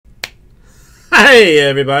Hey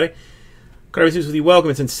everybody, Carter with you. Welcome.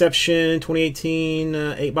 It's Inception 2018,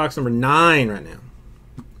 8 box number 9 right now.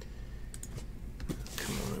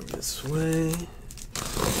 Come on over this way.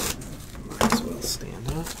 Might as well stand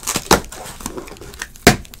up.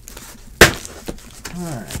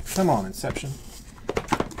 Alright, come on Inception.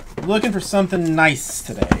 Looking for something nice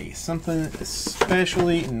today. Something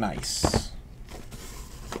especially nice.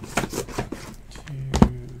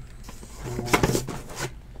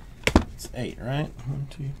 8, right? 1,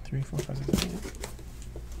 2, 3, 4, 5, 6, 7, 8.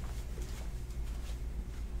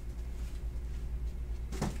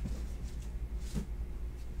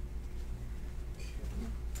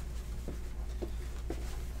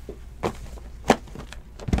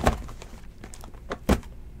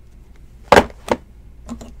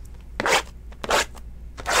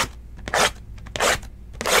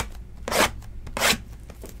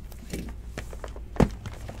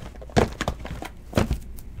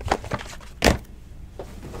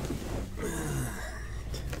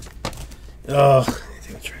 Oh,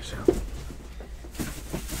 take the trash out.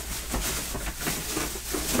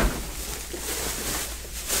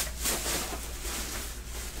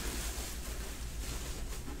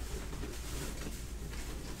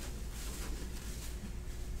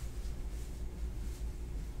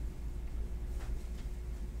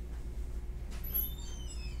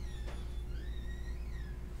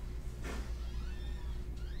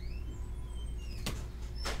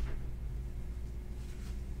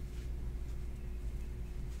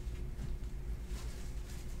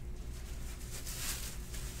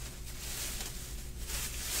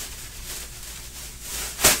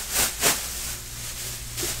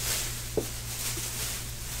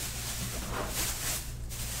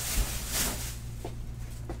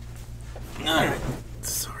 Alright,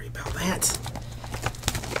 sorry about that.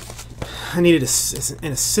 I needed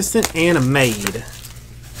an assistant and a maid.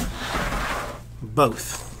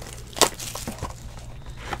 Both.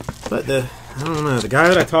 But I don't know, the guy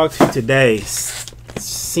that I talked to today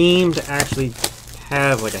seemed to actually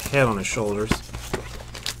have like a head on his shoulders.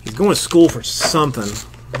 He's going to school for something.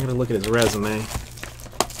 I'm going to look at his resume.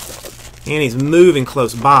 And he's moving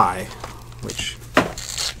close by, which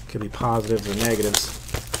could be positives or negatives.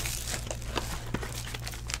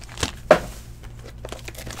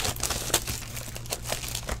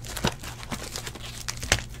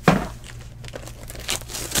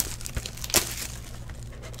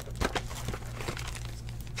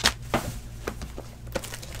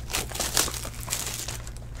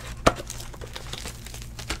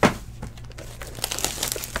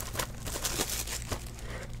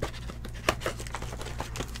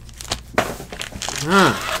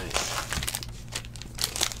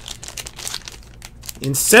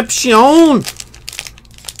 Inception!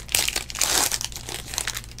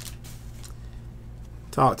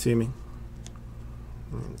 Talk to me.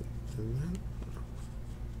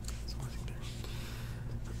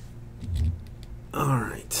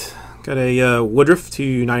 Alright. Got a Woodruff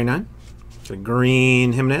 /299. Got a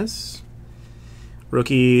green Hotness.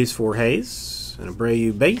 Rookies for Hayes. An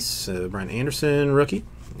Abreu base. Brian Anderson rookie.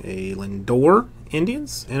 A Lindor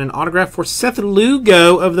Indians. And an autograph for Seth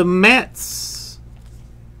Lugo of the Mets.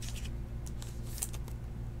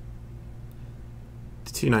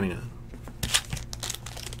 $2.99.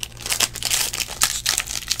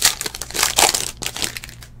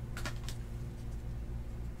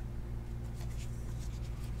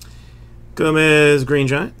 Gomez Green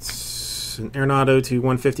Giants. An Arenado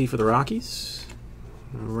 /150 for the Rockies.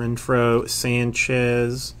 Renfroe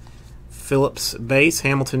Sanchez Phillips base,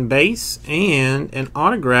 Hamilton base, and an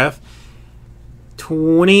autograph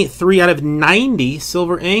 23 out of 90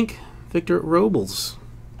 silver ink Victor Robles.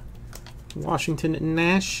 Washington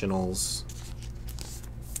Nationals.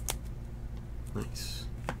 Nice.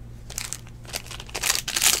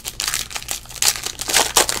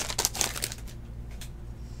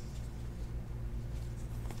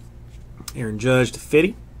 Aaron Judge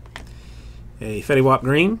 /50. A Fetty Wap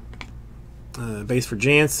green. Base for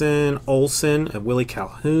Jansen. Olsen, a Willie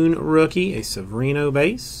Calhoun rookie. A Severino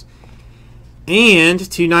base. And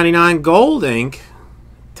 $2.99 gold ink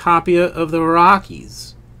Tapia of the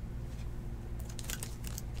Rockies.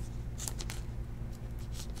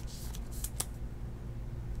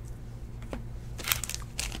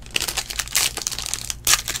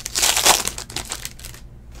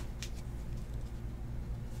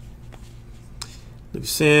 Lou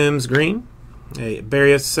Sims green. A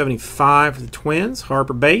Barrios 75 for the Twins.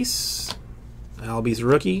 Harper base. Albies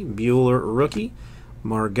rookie. Bueller rookie.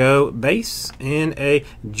 Margot base. And a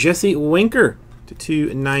Jesse Winker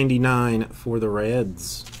 /299 for the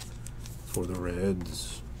Reds.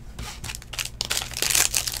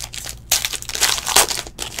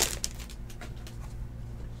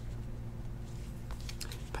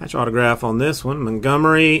 Patch autograph on this one.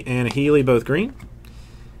 Montgomery and Healy both green.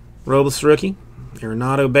 Robles rookie.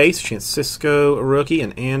 Arenado base. Francisco rookie.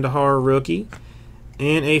 An Andahar rookie.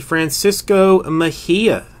 And a Francisco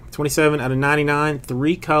Mejia. 27 out of 99.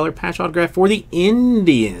 3-color patch autograph for the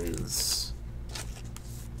Indians.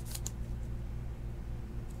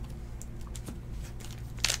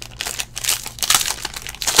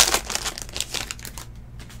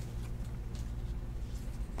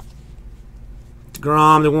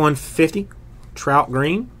 DeGrom to 150. Trout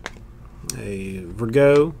green. A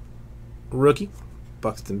Vergo rookie.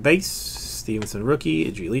 Buxton base. Stevenson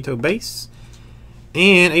rookie. Giolito base.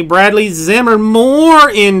 And a Bradley Zimmer.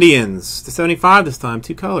 More Indians. To 75 this time.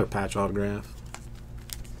 2-color patch autograph.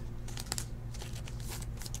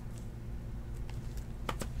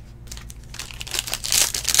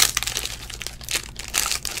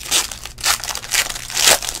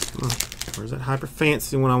 Where's that hyper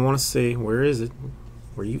fancy one I want to see? Where is it?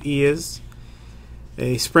 Where you is?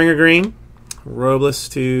 A Springer green. Robles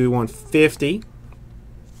to 150.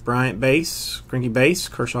 Bryant base. Greinke base.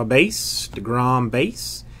 Kershaw base. DeGrom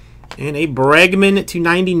base. And a Bregman to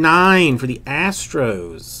 99 for the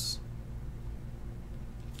Astros.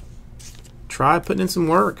 Try putting in some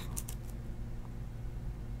work.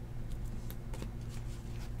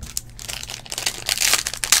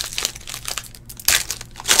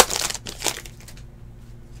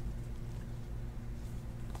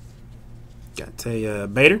 Got a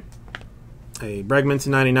Bader, a Bregman to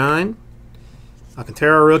 99,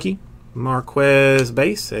 Alcantara rookie, Marquez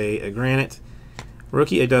base, a Granite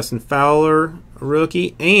rookie, a Dustin Fowler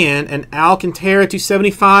rookie, and an Alcantara to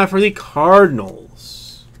 75 for the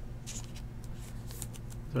Cardinals.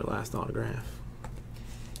 Their last autograph.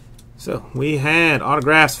 So we had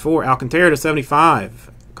autographs for Alcantara to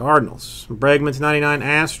 75, Cardinals, Bregman to 99,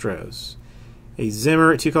 Astros. A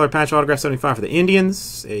Zimmer 2-color patch autograph 75 for the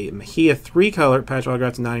Indians. A Mejia 3-color patch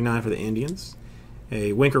autograph to 99 for the Indians.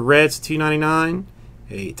 A Winker Reds to 299.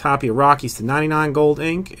 A Tapia Rockies to 99 gold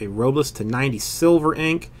ink. A Robles to 90 silver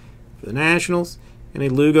ink for the Nationals. And a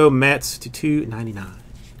Lugo Mets to 299.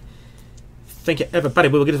 Thank you, everybody.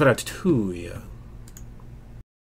 We will get this out to you.